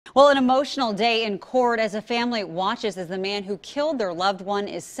Well, an emotional day in court as a family watches as the man who killed their loved one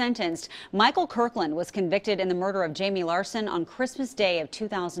is sentenced. Michael Kirkland was convicted in the murder of Jaime Larson on Christmas Day of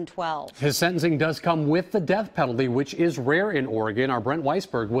 2012. His sentencing does come with the death penalty, which is rare in Oregon. Our Brent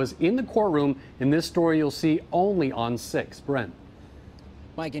Weisberg was in the courtroom in this story you'll see only on 6. Brent.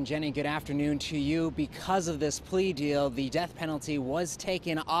 Mike and Jenny, good afternoon to you. Because of this plea deal, the death penalty was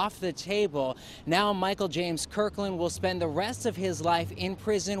taken off the table. Now Michael James Kirkland will spend the rest of his life in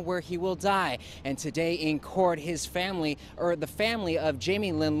prison where he will die. And today in court, his family, or the family of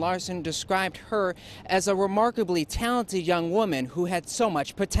Jaime Lyn Larson, described her as a remarkably talented young woman who had so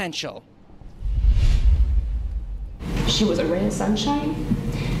much potential. She was a ray of sunshine.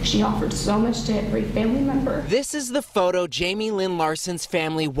 She offered so much to every family member. This is the photo Jaime Lyn Larson's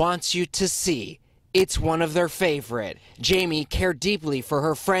family wants you to see. It's one of their favorite. Jaime cared deeply for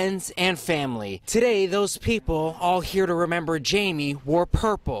her friends and family. Today, those people, all here to remember Jaime, wore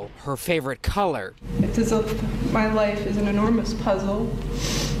purple, her favorite color. It's as if my life is an enormous puzzle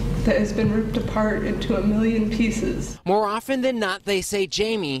that has been ripped apart into a million pieces. More often than not, they say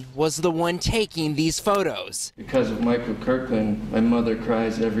Jaime was the one taking these photos. Because of Michael Kirkland, my mother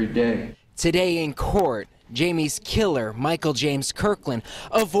cries every day. Today in court, Jaime's killer, Michael James Kirkland,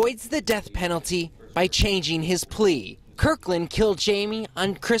 avoids the death penalty by changing his plea. Kirkland killed Jaime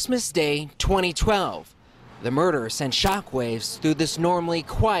on Christmas Day 2012. The murder sent shockwaves through this normally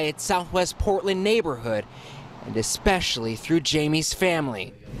quiet southwest Portland neighborhood, and especially through Jaime's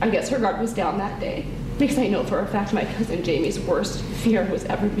family. I guess her guard was down that day, because I know for a fact my cousin Jamie's worst fear was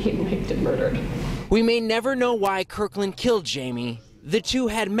ever being raped and murdered. We may never know why Kirkland killed Jaime. The two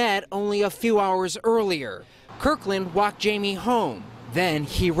had met only a few hours earlier. Kirkland walked Jaime home. Then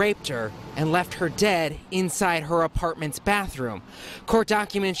he raped her and left her dead inside her apartment's bathroom. Court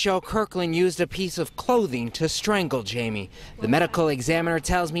documents show Kirkland used a piece of clothing to strangle Jaime. The medical examiner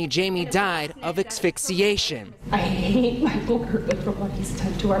tells me Jaime died of asphyxiation. I hate Michael Kirkland for what he's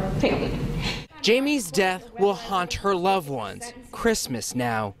done to our family. Jaime's death will haunt her loved ones. Christmas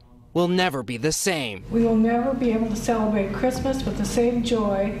now will never be the same. We will never be able to celebrate Christmas with the same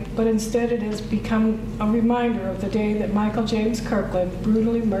joy, but instead it has become a reminder of the day that Michael James Kirkland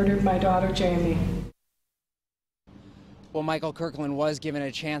brutally murdered my daughter Jaime. Well, Michael Kirkland was given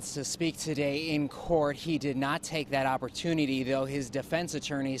a chance to speak today in court. He did not take that opportunity, though his defense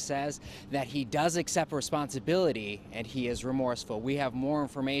attorney says that he does accept responsibility and he is remorseful. We have more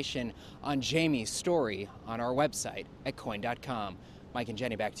information on Jaime's story on our website at KOIN.com. Mike and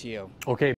Jenny, back to you. Okay.